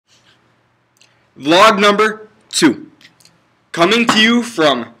Vlog number 2. Coming to you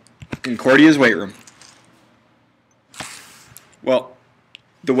from Concordia's weight room. Well,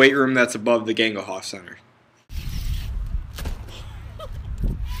 the weight room that's above the Gangelhoff Center.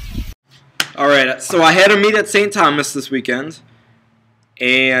 Alright, so I had a meet at St. Thomas this weekend.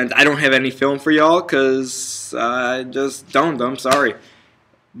 And I don't have any film for y'all because I just don't. I'm sorry.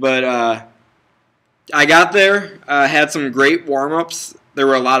 But I got there, had some great warm-ups. There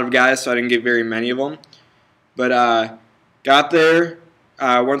were a lot of guys, so I didn't get very many of them. But got there.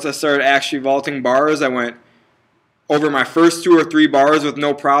 Once I started actually vaulting bars, I went over my first 2 or 3 bars with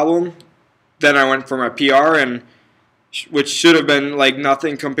no problem. Then I went for my PR, and which should have been like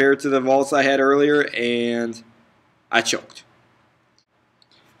nothing compared to the vaults I had earlier, and I choked.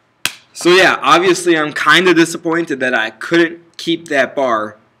 So yeah, obviously I'm kind of disappointed that I couldn't keep that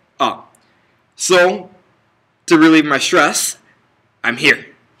bar up. So, to relieve my stress, I'm here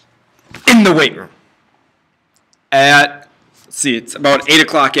in the weight room at, let's see, it's about 8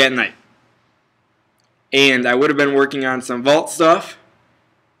 o'clock at night. And I would have been working on some vault stuff,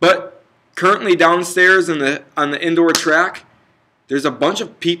 but currently downstairs on the indoor track, there's a bunch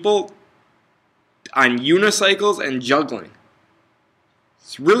of people on unicycles and juggling.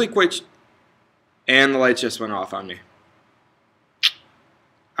 It's really quick, and the lights just went off on me.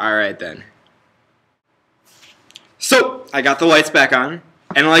 Alright then. So, I got the lights back on,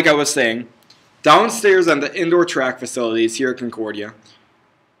 and like I was saying, downstairs on the indoor track facilities here at Concordia,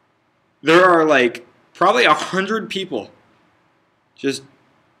 there are like probably 100 people just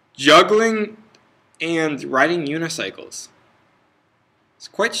juggling and riding unicycles. It's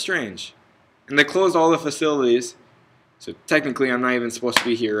quite strange. And they closed all the facilities, so technically I'm not even supposed to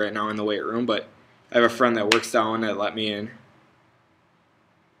be here right now in the weight room, but I have a friend that works down that let me in.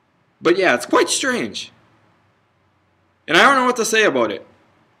 But yeah, it's quite strange. And I don't know what to say about it.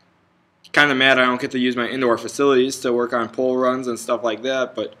 Kind of mad I don't get to use my indoor facilities to work on pole runs and stuff like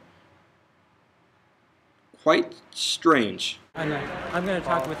that, but quite strange. I'm going to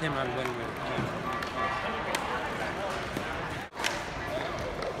talk with him on when we're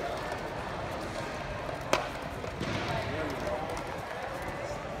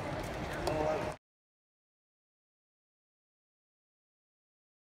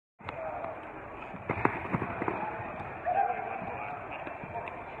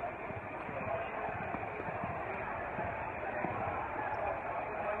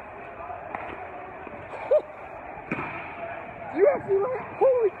You actually like,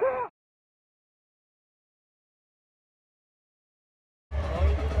 holy crap!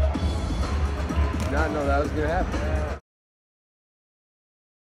 Not know that was gonna happen.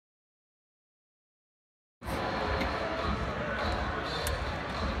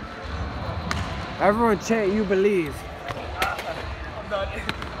 Everyone chant, you believe. I'm not in.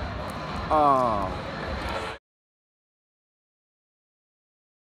 Oh.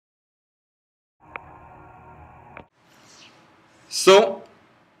 So,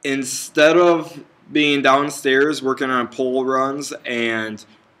 instead of being downstairs working on pole runs and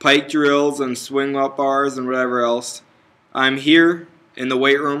pike drills and swing up bars and whatever else, I'm here in the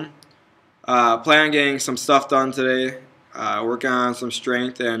weight room. Plan on getting some stuff done today, working on some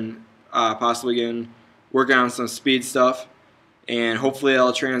strength and possibly working on some speed stuff. And hopefully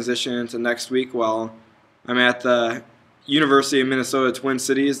I'll transition into next week while I'm at the University of Minnesota Twin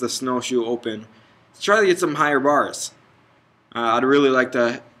Cities, the Snowshoe Open, to try to get some higher bars. I'd really like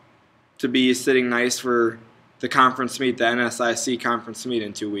to be sitting nice for the conference meet, the NSIC conference meet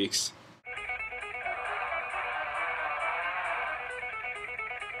in 2 weeks.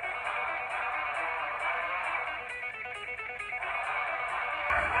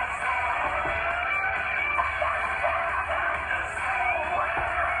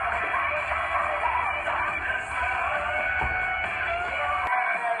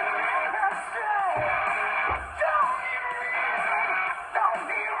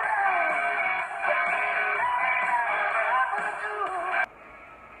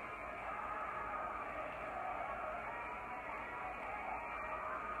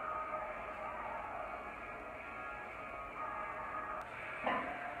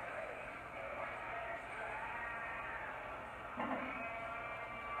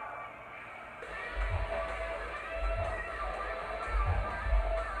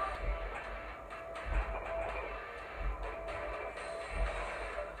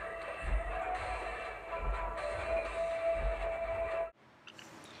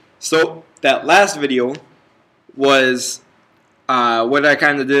 So that last video was what I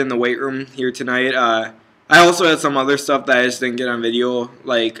kind of did in the weight room here tonight. I also had some other stuff that I just didn't get on video.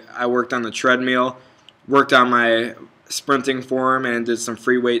 Like I worked on the treadmill, worked on my sprinting for him and did some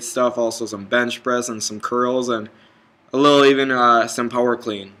free weight stuff, also some bench press and some curls and a little even some power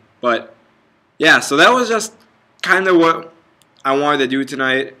clean. But yeah, so that was just kind of what I wanted to do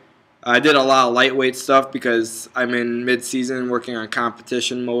tonight. I did a lot of lightweight stuff because I'm in mid-season working on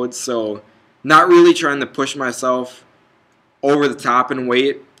competition mode, so not really trying to push myself over the top in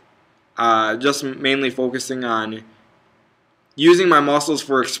weight. Just mainly focusing on using my muscles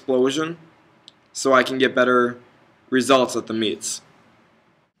for explosion so I can get better results at the meets.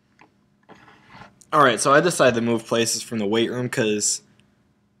 Alright, so I decided to move places from the weight room because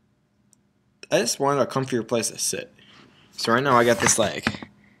I just wanted a comfier place to sit. So right now I got this like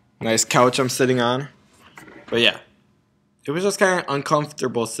nice couch I'm sitting on. But yeah, it was just kind of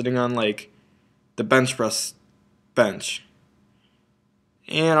uncomfortable sitting on like the bench press bench.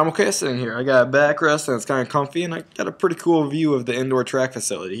 And I'm okay sitting here. I got a backrest and it's kind of comfy, and I got a pretty cool view of the indoor track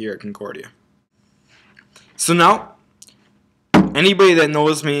facility here at Concordia. So now, anybody that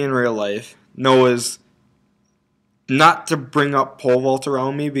knows me in real life knows not to bring up pole vault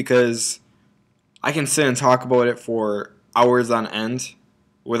around me because I can sit and talk about it for hours on end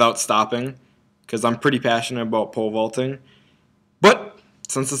without stopping because I'm pretty passionate about pole vaulting. But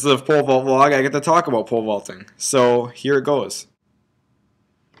since this is a pole vault vlog, I get to talk about pole vaulting. So here it goes.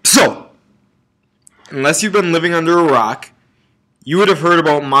 So, unless you've been living under a rock, you would have heard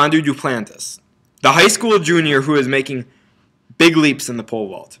about Mondu Duplantis, the high school junior who is making big leaps in the pole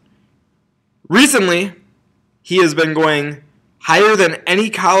vault. Recently, he has been going higher than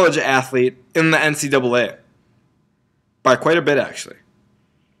any college athlete in the NCAA. By quite a bit, actually.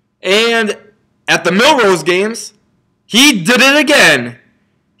 And at the Milrose Games, he did it again.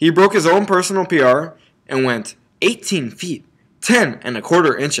 He broke his own personal PR and went 18 feet, 10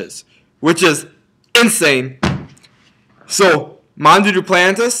 1/4 inches, which is insane. So, Mondu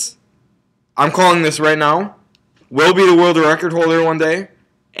Duplantis, I'm calling this right now, will be the world record holder one day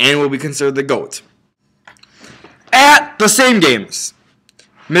and will be considered the GOAT. At the same games,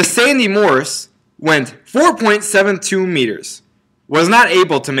 Miss Sandy Morris went 4.72 meters, was not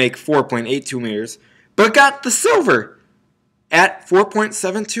able to make 4.82 meters, but got the silver at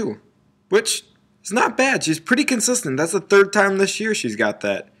 4.72, which is not bad. She's pretty consistent. That's the third time this year she's got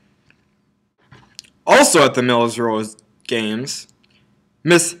that. Also at the Milrose Games,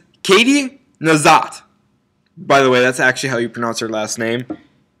 Miss Katie Nazat. By the way, that's actually how you pronounce her last name.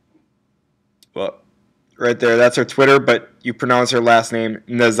 Well, right there, that's her Twitter, but you pronounce her last name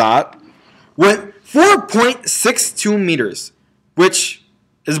Nazat. Went 4.62 meters, which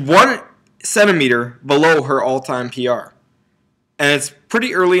is 1 centimeter below her all-time PR. And it's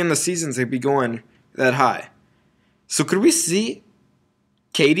pretty early in the season to be going that high. So could we see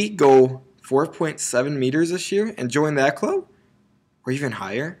Katie go 4.7 meters this year and join that club? Or even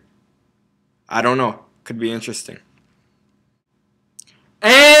higher? I don't know. Could be interesting.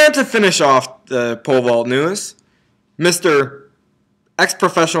 And to finish off the pole vault news, Mr.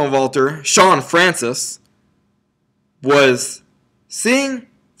 ex-professional vaulter Sean Francis was seeing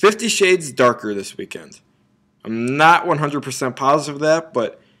 50 Shades Darker this weekend. I'm not 100% positive of that,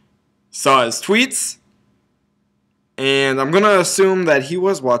 but saw his tweets, and I'm going to assume that he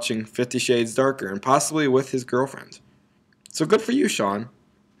was watching 50 Shades Darker and possibly with his girlfriend. So good for you, Sean.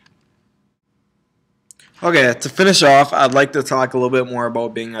 Okay, to finish off, I'd like to talk a little bit more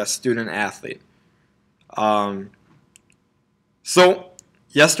about being a student athlete. So,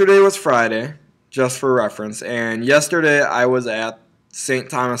 yesterday was Friday, just for reference, and yesterday I was at St.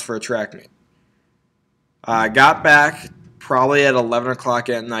 Thomas for a track meet. I got back probably at 11 o'clock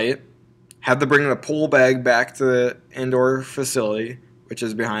at night, had to bring the pole bag back to the indoor facility, which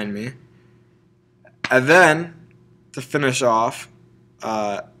is behind me. And then, to finish off,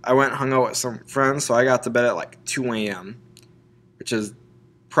 I went and hung out with some friends, so I got to bed at like 2 a.m., which is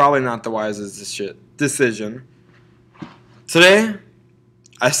probably not the wisest decision. Today,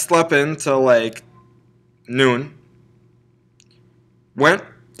 I slept in till like noon, went,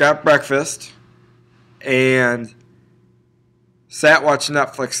 got breakfast, and sat watching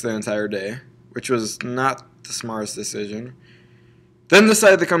Netflix the entire day, which was not the smartest decision. Then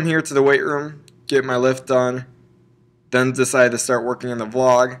decided to come here to the weight room, get my lift done. Then decided to start working on the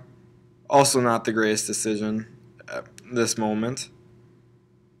vlog. Also not the greatest decision at this moment.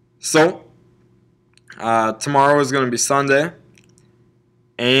 So, tomorrow is going to be Sunday.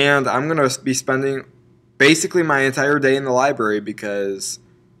 And I'm going to be spending basically my entire day in the library because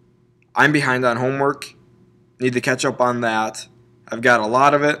I'm behind on homework. Need to catch up on that. I've got a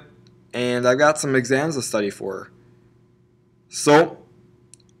lot of it. And I've got some exams to study for. So,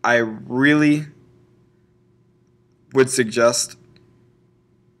 I really would suggest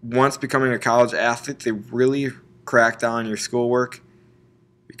once becoming a college athlete, they really crack down on your schoolwork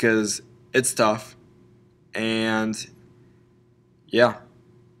because it's tough. And yeah,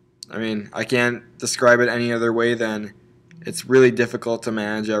 I mean, I can't describe it any other way than it's really difficult to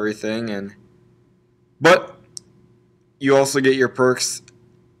manage everything. But you also get your perks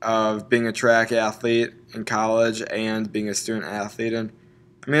of being a track athlete in college and being a student athlete. And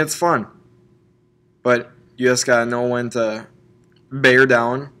I mean, it's fun. But you just got to know when to bear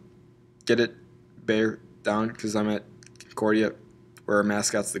down. Get it? Bear down, because I'm at Concordia, where our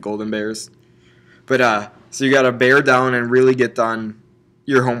mascot's the Golden Bears. But so you got to bear down and really get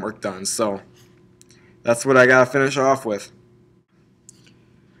your homework done. So that's what I got to finish off with.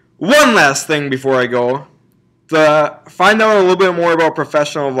 One last thing before I go. To find out a little bit more about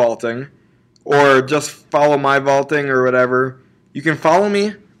professional vaulting, or just follow my vaulting or whatever, you can follow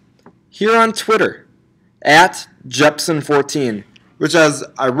me here on Twitter at Jepson14, which has,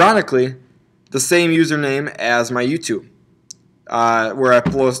 ironically, the same username as my YouTube, where I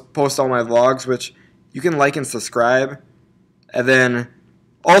post all my vlogs, which you can like and subscribe. And then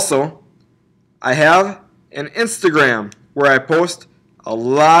also, I have an Instagram where I post a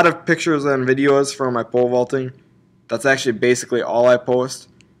lot of pictures and videos from my pole vaulting. That's actually basically all I post.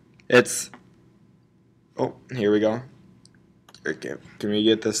 It's, oh, here we go. Okay, can we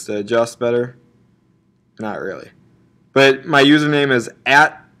get this to adjust better? Not really. But my username is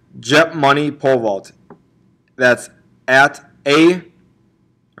at JepMoneyPoleVault. That's at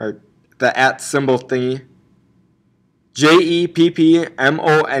or the at symbol thingy,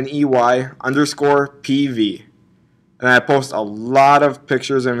 JEPPMONEY_PV. And I post a lot of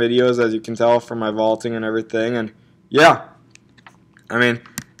pictures and videos, as you can tell, from my vaulting and everything. And yeah, I mean,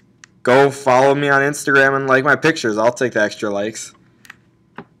 go follow me on Instagram and like my pictures. I'll take the extra likes.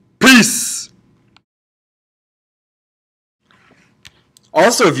 Peace!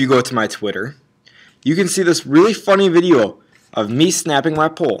 Also, if you go to my Twitter, you can see this really funny video of me snapping my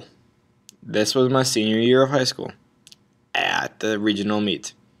pole. This was my senior year of high school at the regional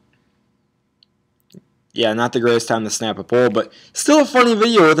meet. Yeah, not the greatest time to snap a pole, but still a funny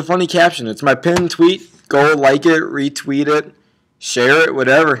video with a funny caption. It's my pinned tweet. Go like it, retweet it, share it,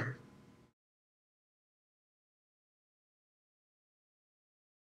 whatever.